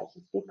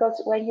exercises.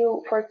 Because when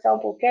you, for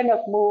example,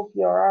 cannot move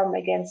your arm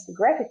against the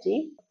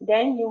gravity,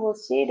 then you will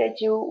see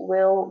that you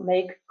will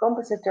make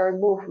compensatory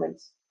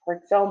movements. For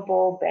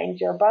example, bend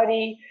your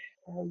body,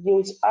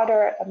 use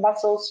other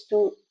muscles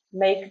to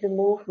make the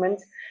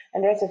movement,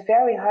 and there's a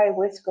very high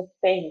risk of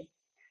pain.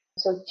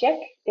 So check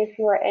if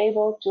you are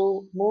able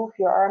to move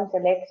your arms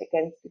and legs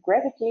against the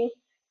gravity,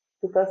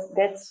 because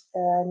that's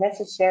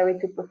necessary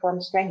to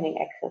perform strengthening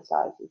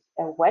exercises.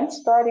 And when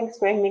starting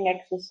strengthening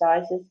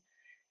exercises,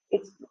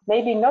 it's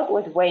maybe not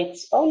with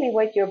weights, only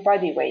with your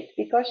body weight,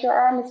 because your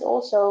arm is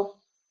also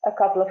a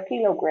couple of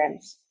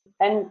kilograms.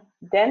 And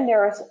then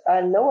there is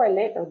a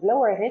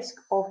lower risk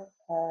of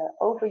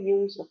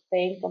overuse of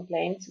pain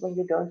complaints when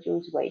you don't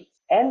use weights.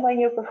 And when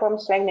you perform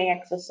strengthening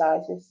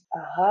exercises,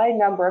 a high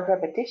number of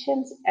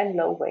repetitions and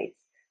low weights.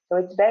 So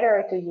it's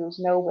better to use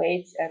no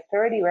weights at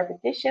 30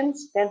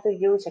 repetitions than to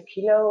use a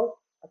kilo,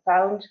 a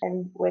pound,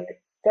 and with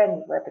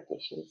 10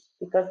 repetitions,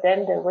 because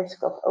then the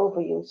risk of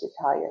overuse is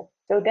higher.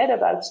 So that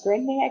about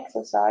strengthening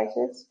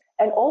exercises.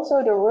 And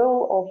also the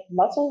rule of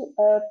muscle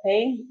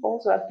pain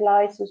also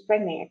applies to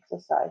strengthening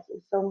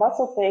exercises. So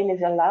muscle pain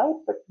is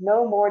allowed, but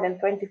no more than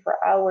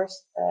 24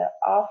 hours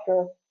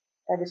after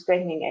the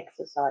strengthening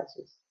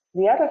exercises.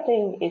 The other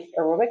thing is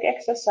aerobic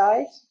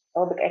exercise.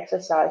 Aerobic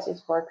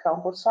exercises, for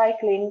example,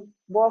 cycling,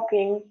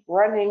 walking,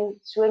 running,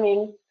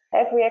 swimming,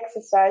 every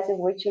exercise in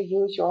which you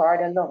use your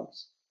heart and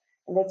lungs.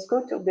 And that's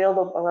good to build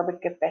up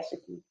aerobic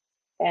capacity.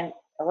 And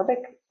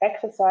aerobic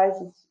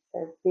exercises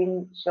have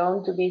been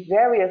shown to be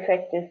very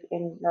effective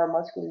in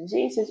neuromuscular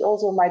diseases,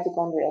 also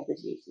mitochondrial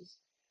diseases.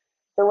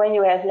 So when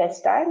you have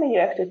less time and you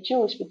have to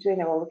choose between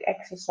aerobic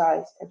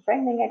exercise and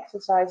strengthening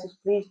exercises,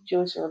 please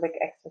choose aerobic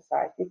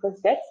exercise, because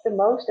that's the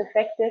most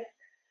effective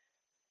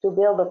to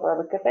build up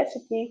aerobic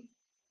capacity,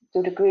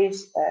 to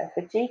decrease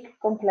fatigue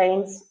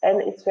complaints,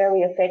 and it's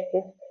very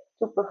effective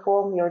to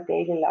perform your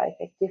daily life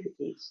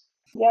activities.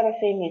 The other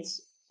thing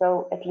is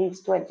at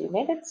least 20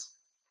 minutes,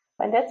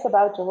 and that's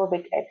about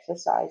aerobic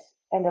exercise.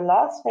 And the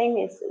last thing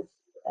is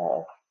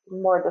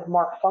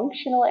more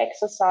functional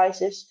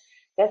exercises.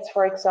 That's,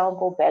 for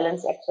example,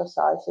 balance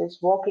exercises,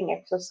 walking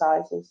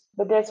exercises.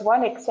 But there's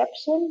one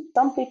exception.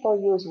 Some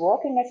people use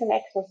walking as an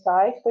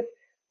exercise, but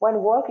when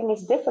walking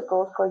is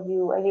difficult for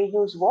you and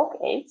you use walk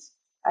aids,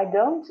 I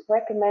don't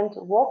recommend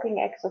walking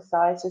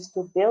exercises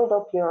to build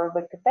up your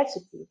aerobic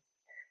capacity,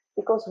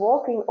 because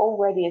walking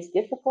already is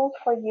difficult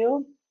for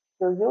you.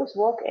 You use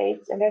walk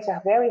aids, and there's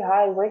a very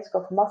high risk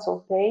of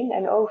muscle pain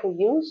and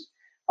overuse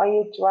when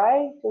you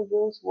try to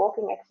use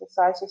walking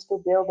exercises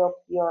to build up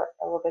your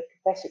aerobic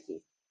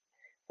capacity.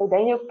 So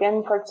then you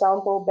can, for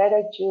example,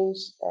 better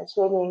choose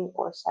swimming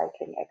or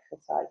cycling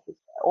exercises.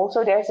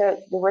 Also, there's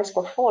the risk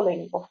of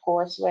falling, of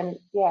course, when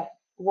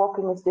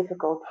walking is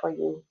difficult for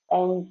you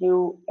and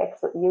you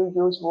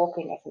use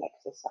walking as an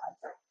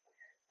exercise.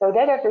 So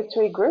that are the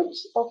three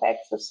groups of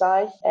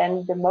exercise,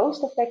 and the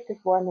most effective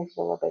one is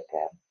aerobic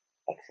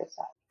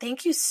exercise.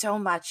 Thank you so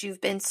much.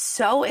 You've been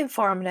so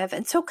informative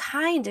and so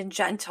kind and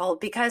gentle,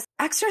 because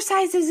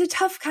exercise is a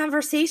tough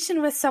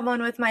conversation with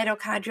someone with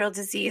mitochondrial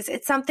disease.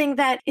 It's something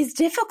that is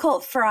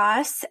difficult for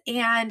us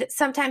and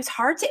sometimes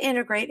hard to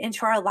integrate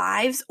into our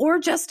lives, or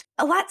just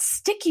a lot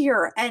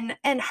stickier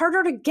and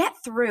harder to get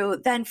through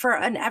than for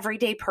an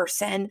everyday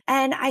person.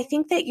 And I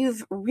think that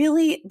you've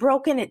really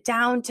broken it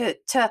down to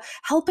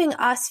helping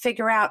us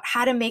figure out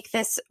how to make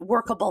this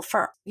workable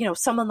for,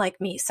 someone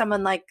like me,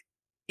 someone like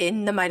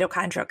in the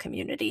mitochondrial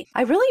community.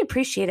 I really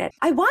appreciate it.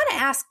 I want to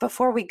ask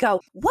before we go,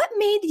 what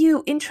made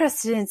you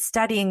interested in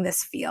studying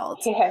this field?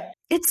 Yeah.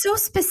 It's so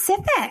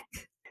specific.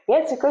 Yeah,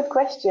 it's a good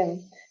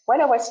question.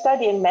 When I was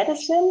studying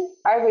medicine,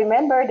 I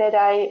remember that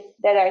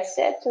I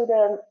said to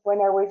them when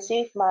I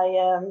received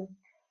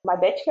my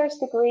bachelor's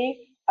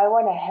degree, I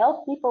want to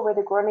help people with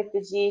a chronic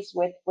disease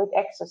with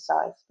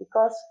exercise,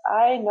 because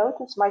I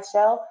noticed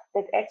myself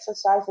that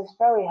exercise is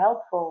very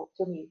helpful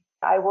to me.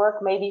 I work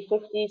maybe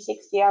 50,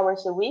 60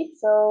 hours a week,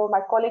 so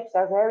my colleagues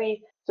are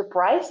very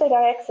surprised that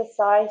I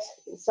exercise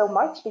so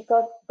much,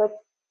 but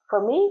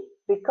for me,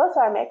 because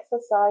I'm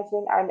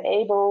exercising, I'm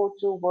able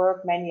to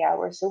work many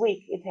hours a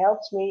week. It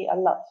helps me a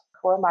lot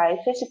for my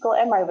physical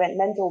and my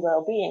mental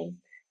well-being.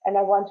 And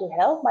I want to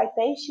help my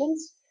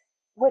patients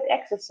with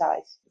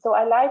exercise. So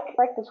I like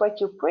practice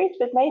what you preach,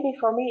 but maybe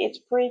for me it's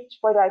preach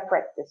what I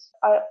practice.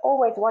 I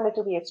always wanted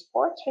to be a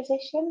sports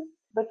physician,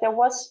 but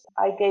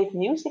I gave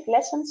music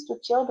lessons to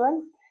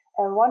children,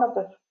 and one of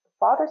the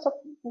fathers of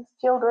these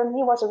children,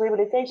 he was a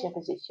rehabilitation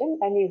physician,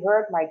 and he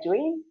heard my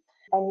dream,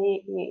 and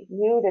he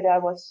knew that I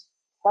was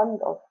fond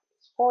of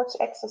sports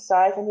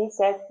exercise, and he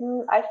said,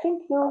 I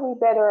think you'll be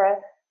better a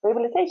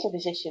rehabilitation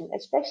physician,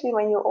 especially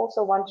when you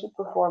also want to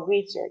perform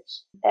research.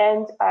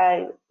 And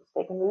I was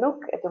taking a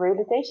look at the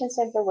rehabilitation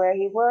center where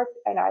he worked,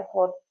 and I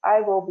thought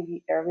I will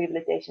be a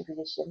rehabilitation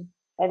physician.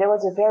 And that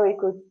was a very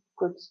good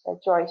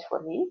choice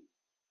for me.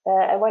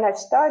 And when I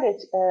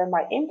started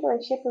my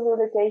internship in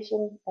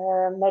rehabilitation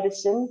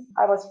medicine,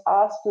 I was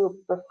asked to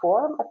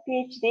perform a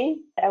PhD.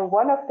 And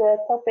one of the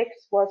topics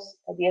was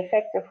the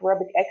effect of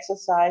aerobic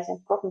exercise and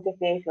cognitive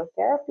behavioral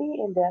therapy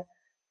in the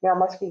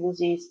neuromuscular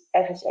disease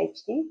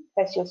FSHD,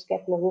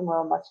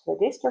 facioscapulohumeral muscular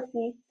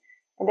dystrophy.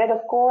 And that,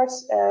 of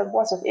course,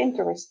 was of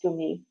interest to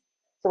me.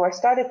 So I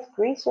started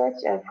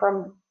research, and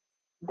from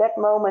that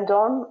moment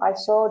on, I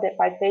saw that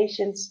my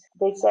patients,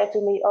 they said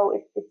to me, oh,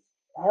 it's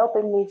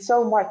helping me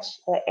so much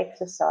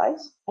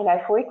exercise. And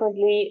I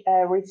frequently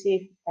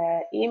receive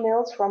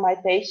emails from my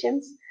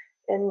patients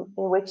in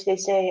which they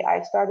say,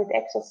 I started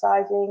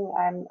exercising,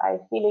 I'm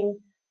feeling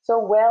so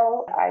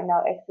well, I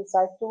now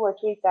exercise 2 or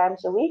 3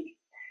 times a week.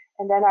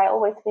 And then I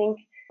always think,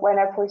 when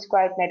I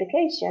prescribe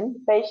medication,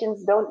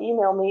 patients don't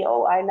email me,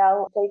 oh, I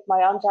now take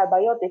my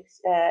antibiotics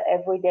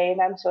every day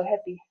and I'm so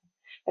happy.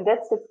 And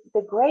that's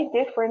the great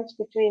difference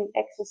between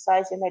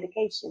exercise and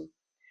medication.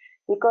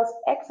 Because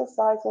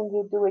exercising,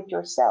 you do it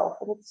yourself,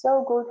 and it's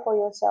so good for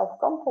your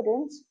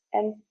self-confidence,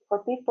 and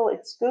for people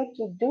it's good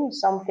to do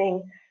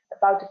something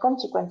about the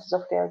consequences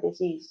of their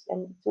disease,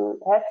 and to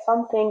have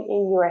something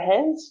in your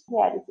hands.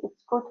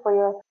 It's good for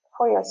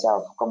your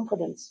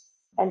self-confidence.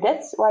 And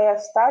that's why I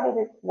started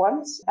it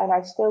once, and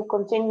I'm still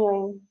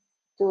continuing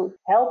to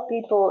help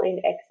people in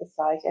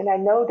exercise. And I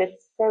know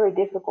that's very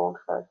difficult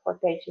for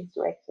patients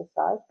to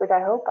exercise, but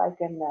I hope I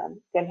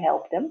can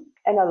help them.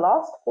 And the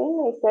last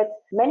thing is that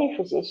many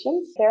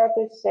physicians,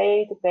 therapists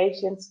say the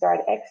patients start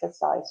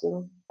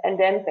exercising, and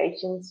then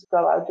patients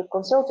go out to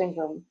consulting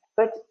room.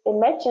 But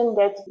imagine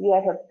that you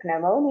have a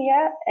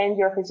pneumonia and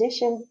your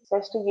physician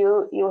says to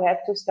you, you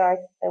have to start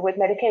with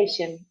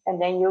medication, and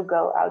then you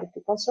go out of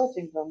the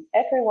consulting room.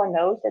 Everyone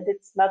knows that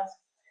it's not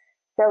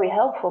very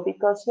helpful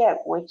because,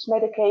 which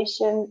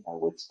medication,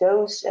 which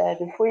dose,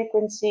 the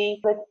frequency.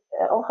 But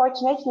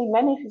unfortunately,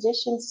 many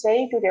physicians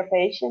say to their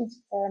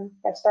patients,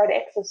 start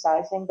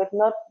exercising, but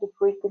not the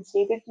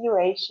frequency, the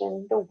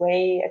duration, the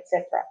way,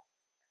 etc.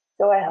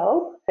 So I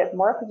hope that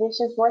more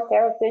physicians, more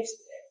therapists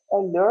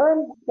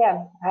learn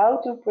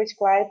how to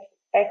prescribe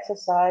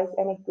exercise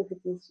and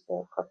activities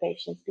for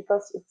patients,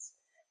 because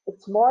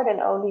it's more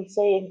than only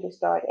saying to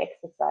start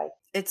exercise.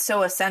 It's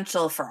so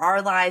essential for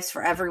our lives,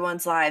 for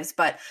everyone's lives,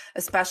 but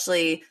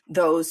especially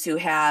those who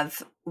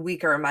have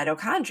weaker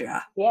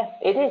mitochondria. Yeah,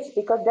 it is,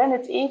 because then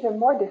it's even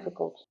more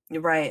difficult.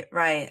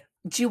 Right.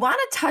 Do you want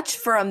to touch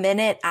for a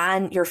minute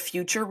on your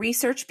future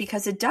research?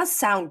 Because it does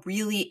sound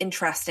really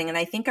interesting, and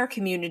I think our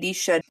community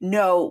should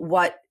know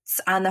what's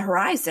on the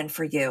horizon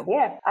for you.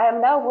 Yeah, I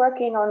am now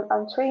working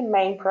on 3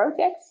 main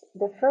projects.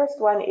 The first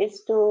one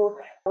is to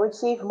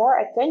receive more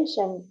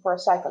attention for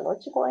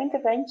psychological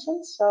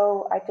interventions.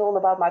 So I told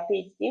about my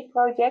PhD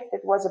project.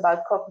 It was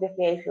about cognitive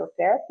behavioral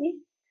therapy.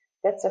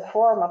 That's a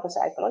form of a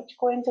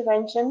psychological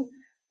intervention.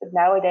 But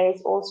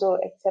nowadays also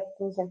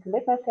acceptance and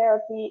commitment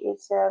therapy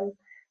is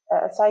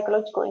a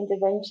psychological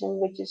intervention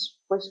which is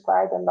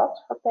prescribed a lot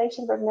for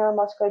patients with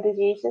neuromuscular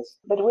diseases.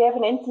 But we have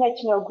an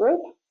international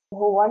group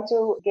who want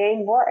to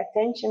gain more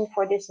attention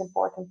for this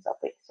important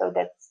topic. So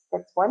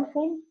that's one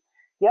thing.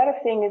 The other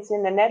thing is,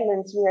 in the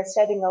Netherlands, we are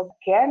setting up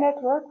a care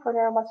network for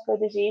neuromuscular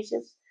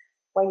diseases.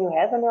 When you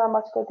have a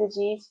neuromuscular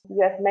disease,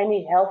 you have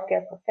many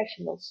healthcare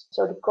professionals.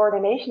 So the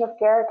coordination of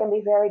care can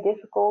be very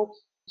difficult,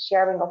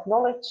 sharing of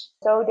knowledge.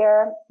 So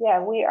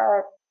we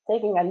are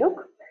taking a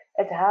look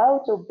at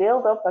how to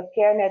build up a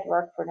care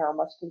network for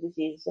neuromuscular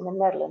diseases in the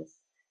Netherlands.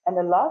 And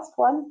the last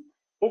one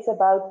is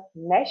about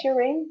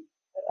measuring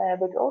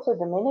but also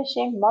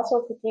diminishing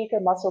muscle fatigue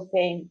and muscle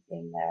pain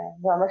in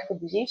neuromuscular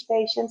disease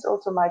patients,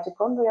 also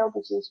mitochondrial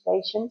disease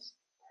patients.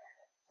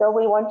 So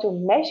we want to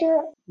measure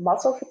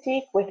muscle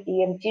fatigue with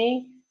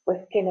EMG,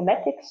 with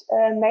kinematics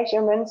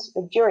measurements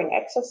during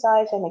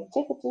exercise and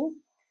activity.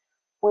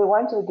 We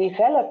want to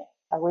develop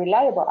a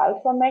reliable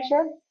outcome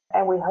measure,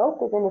 and we hope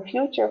that in the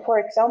future, for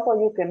example,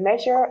 you can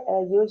measure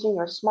using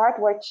your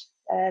smartwatch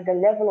the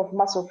level of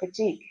muscle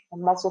fatigue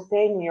and muscle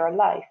pain in your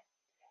life.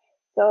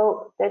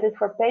 So that it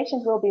for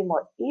patients will be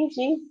more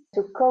easy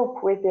to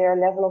cope with their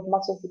level of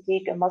muscle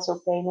fatigue and muscle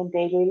pain in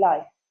daily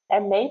life.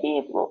 And maybe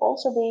it will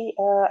also be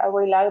a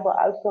reliable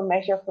outcome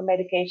measure for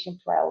medication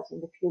trials in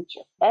the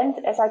future.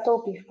 And as I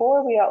told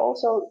before, we are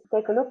also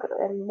take a look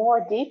in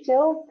more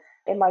detail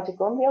in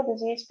mitochondrial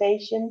disease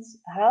patients.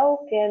 How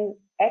can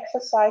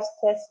exercise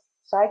tests,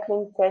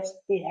 cycling tests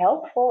be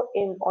helpful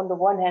in, on the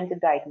one hand, the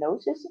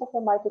diagnosis of a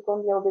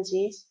mitochondrial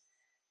disease?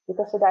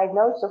 Because the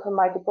diagnosis of a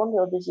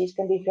mitochondrial disease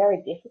can be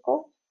very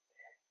difficult.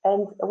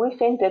 And we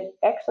think that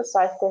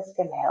exercise tests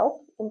can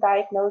help in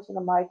diagnosing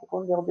a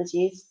mitochondrial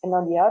disease. And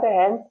on the other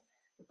hand,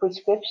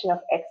 prescription of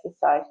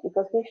exercise,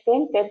 because we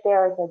think that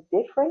there is a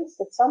difference,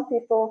 that some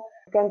people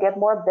can get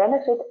more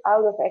benefit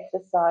out of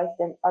exercise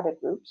than other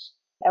groups.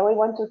 And we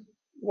want to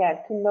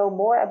know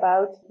more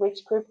about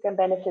which group can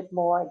benefit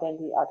more than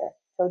the other.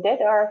 So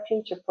that are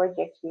future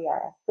projects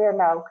we're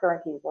now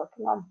currently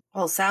working on.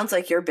 Well, sounds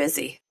like you're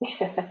busy.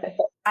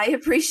 I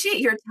appreciate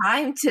your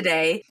time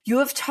today. You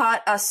have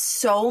taught us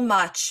so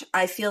much.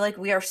 I feel like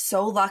we are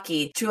so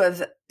lucky to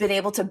have been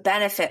able to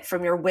benefit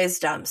from your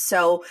wisdom.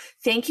 So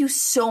thank you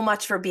so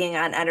much for being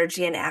on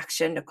Energy in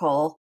Action,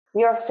 Nicole.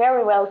 You're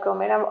very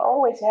welcome. And I'm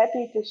always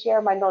happy to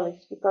share my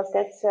knowledge, because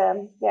that's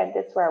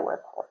where I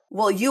work for.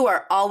 Well, you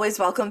are always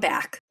welcome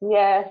back.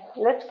 Yeah,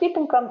 let's keep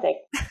in contact.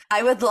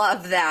 I would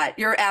love that.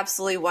 You're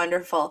absolutely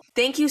wonderful.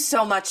 Thank you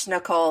so much,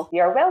 Nicole.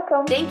 You're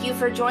welcome. Thank you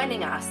for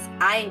joining us.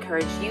 I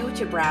encourage you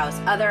to browse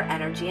other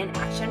Energy in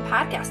Action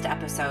podcast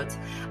episodes.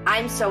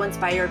 I'm so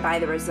inspired by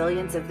the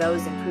resilience of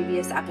those in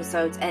previous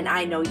episodes, and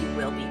I know you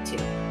will be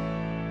too.